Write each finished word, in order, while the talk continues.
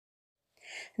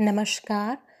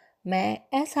नमस्कार। मैं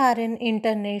SRN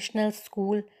international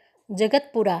school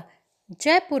Jagatpura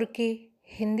Jaipur के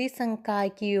हिंदी संकाय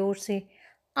की ओर से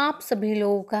आप सभी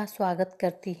लोगों का स्वागत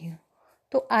करती हूँ।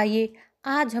 तो आइए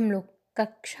आज हम लोग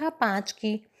कक्षा 5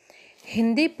 की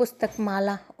हिंदी पुस्तक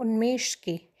माला उन्मेष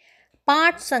की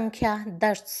पाठ संख्या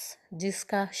 10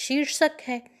 जिसका शीर्षक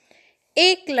है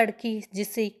एक लड़की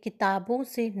जिसे किताबों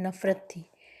से नफरत थी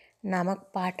नामक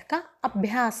पाठ का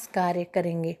अभ्यास कार्य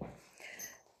करेंगे।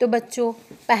 तो बच्चों,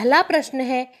 पहला प्रश्न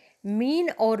है मीन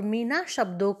और मीना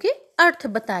शब्दों के अर्थ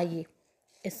बताइए।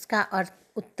 इसका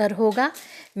उत्तर होगा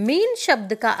मीन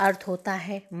शब्द का अर्थ होता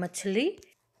है मछली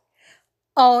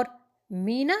और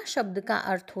मीना शब्द का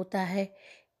अर्थ होता है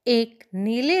एक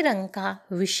नीले रंग का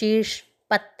विशेष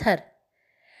पत्थर।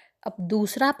 अब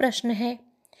दूसरा प्रश्न है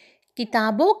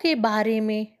किताबों के बारे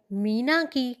में मीना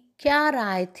की क्या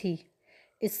राय थी।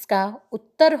 इसका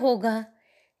उत्तर होगा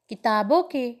किताबों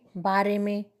के बारे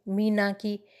में मीना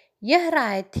की यह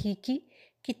राय थी कि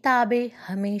किताबें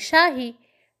हमेशा ही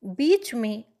बीच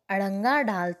में अड़ंगा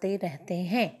डालते रहते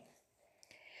हैं।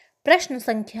 प्रश्न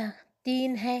संख्या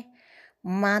 3 है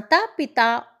माता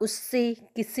पिता उससे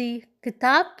किसी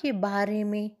किताब के बारे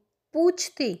में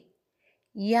पूछते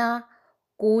या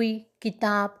कोई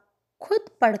किताब खुद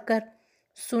पढ़कर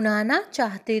सुनाना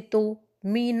चाहते तो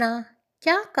मीना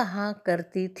क्या कहा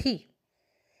करती थी।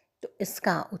 तो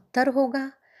इसका उत्तर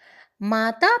होगा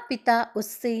माता पिता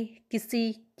उससे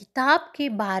किसी किताब के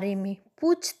बारे में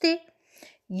पूछते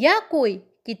या कोई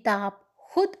किताब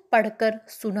खुद पढ़कर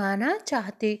सुनाना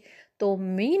चाहते तो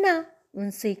मीना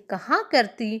उनसे कहा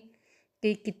करती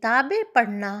कि किताबें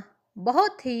पढ़ना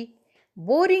बहुत ही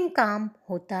बोरिंग काम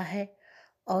होता है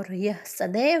और यह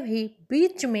सदैव ही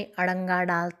बीच में अड़ंगा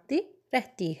डालती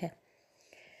रहती है।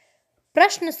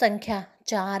 प्रश्न संख्या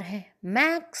 4 है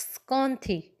मैक्स कौन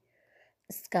थी।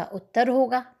 इसका उत्तर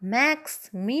होगा मैक्स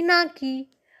मीना की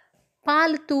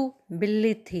पालतू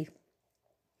बिल्ली थी।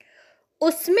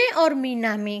 उसमें और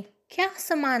मीना में क्या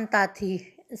समानता थी।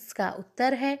 इसका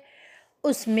उत्तर है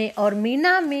उसमें और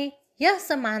मीना में यह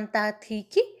समानता थी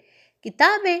कि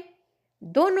किताबें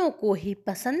दोनों को ही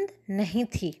पसंद नहीं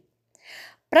थी।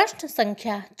 प्रश्न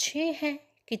संख्या 6 है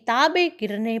किताबें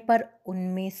गिरने पर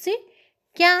उनमें से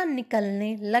क्या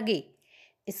निकलने लगे।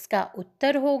 इसका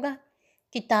उत्तर होगा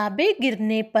किताबें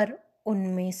गिरने पर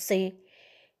उनमें से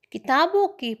किताबों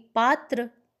के पात्र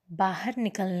बाहर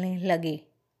निकलने लगे।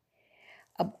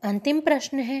 अब अंतिम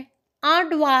प्रश्न है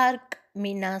आर्टवर्क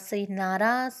मीना से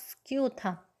नाराज क्यों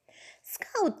था।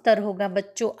 इसका उत्तर होगा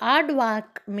बच्चों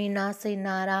आर्टवर्क मीना से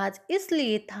नाराज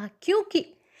इसलिए था क्योंकि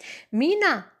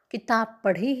मीना किताब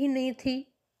पढ़ी ही नहीं थी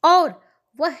और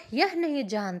वह यह नहीं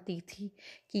जानती थी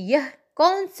कि यह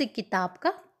कौन सी किताब का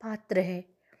पात्र है।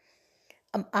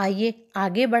 अब आइए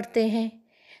आगे बढ़ते हैं।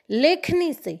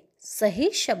 लेखनी से सही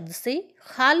शब्द से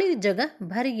खाली जगह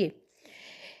भरिए।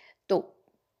 तो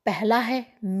पहला है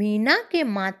मीना के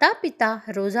माता पिता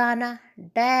रोजाना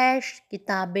डैश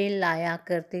किताबें लाया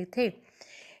करते थे।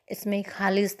 इसमें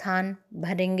खाली स्थान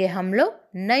भरेंगे हम लोग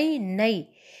नई नई।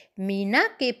 मीना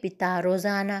के पिता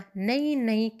रोजाना नई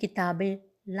नई किताबें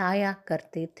लाया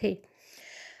करते थे।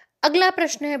 अगला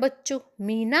प्रश्न है बच्चों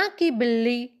मीना की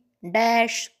बिल्ली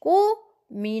डैश को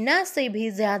मीना से भी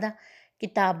ज्यादा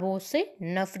किताबों से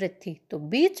नफरत थी। तो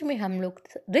बीच में हम लोग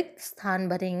रिक्त स्थान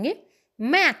भरेंगे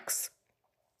मैक्स।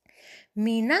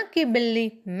 मीना की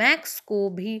बिल्ली मैक्स को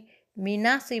भी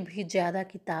मीना से भी ज्यादा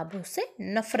किताबों से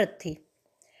नफरत थी।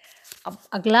 अब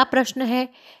अगला प्रश्न है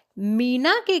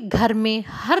मीना के घर में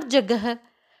हर जगह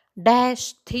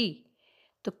डैश थी।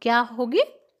 तो क्या होगी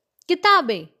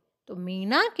किताबें। तो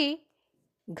मीना के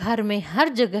घर में हर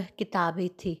जगह किताबें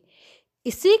थी।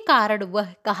 इसी कारण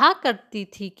वह कहा करती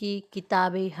थी कि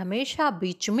किताबें हमेशा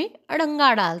बीच में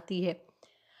अड़ंगा डालती है।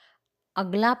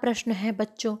 अगला प्रश्न है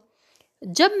बच्चों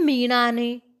जब मीना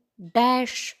ने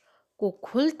डैश को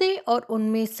खुलते और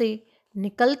उनमें से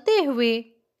निकलते हुए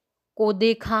को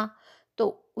देखा तो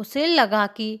उसे लगा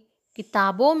कि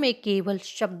किताबों में केवल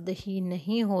शब्द ही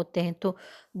नहीं होते हैं। तो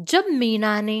जब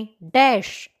मीना ने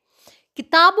डैश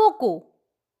किताबों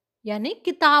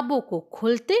को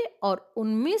खुलते और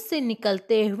उनमें से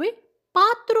निकलते हुए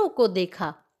पात्रों को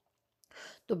देखा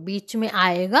तो बीच में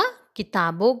आएगा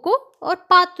किताबों को और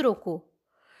पात्रों को।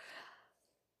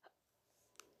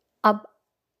 अब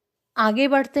आगे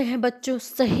बढ़ते हैं बच्चों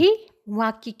सही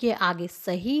वाक्य के आगे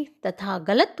सही तथा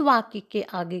गलत वाक्य के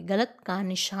आगे गलत का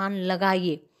निशान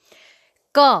लगाइए।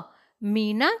 क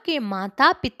मीना के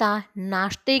माता पिता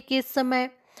नाश्ते के समय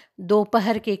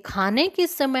दोपहर के खाने के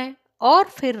समय और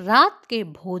फिर रात के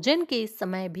भोजन के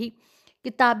समय भी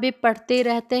किताबें पढ़ते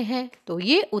रहते हैं। तो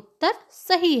ये उत्तर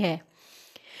सही है।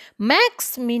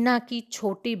 मैक्स मीना की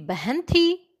छोटी बहन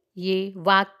थी। ये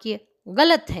वाक्य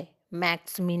गलत है।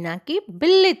 मैक्स मीना की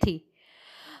बिल्ली थी।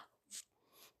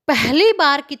 पहली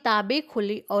बार किताबें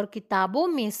खुली और किताबों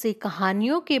में से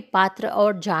कहानियों के पात्र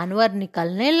और जानवर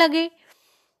निकलने लगे।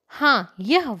 हाँ,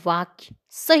 यह वाक्य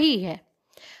सही है।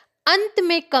 अंत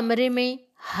में कमरे में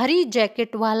हरी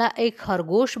जैकेट वाला एक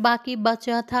खरगोश बाकी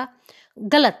बचा था।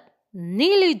 गलत,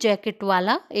 नीली जैकेट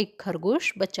वाला एक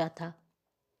खरगोश बचा था।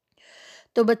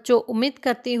 तो बच्चों, उम्मीद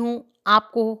करती हूँ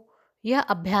आपको यह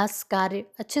अभ्यास कार्य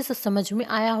अच्छे से समझ में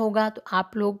आया होगा। तो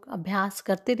आप लोग अभ्यास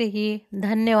करते रहिए।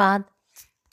 धन्यवाद।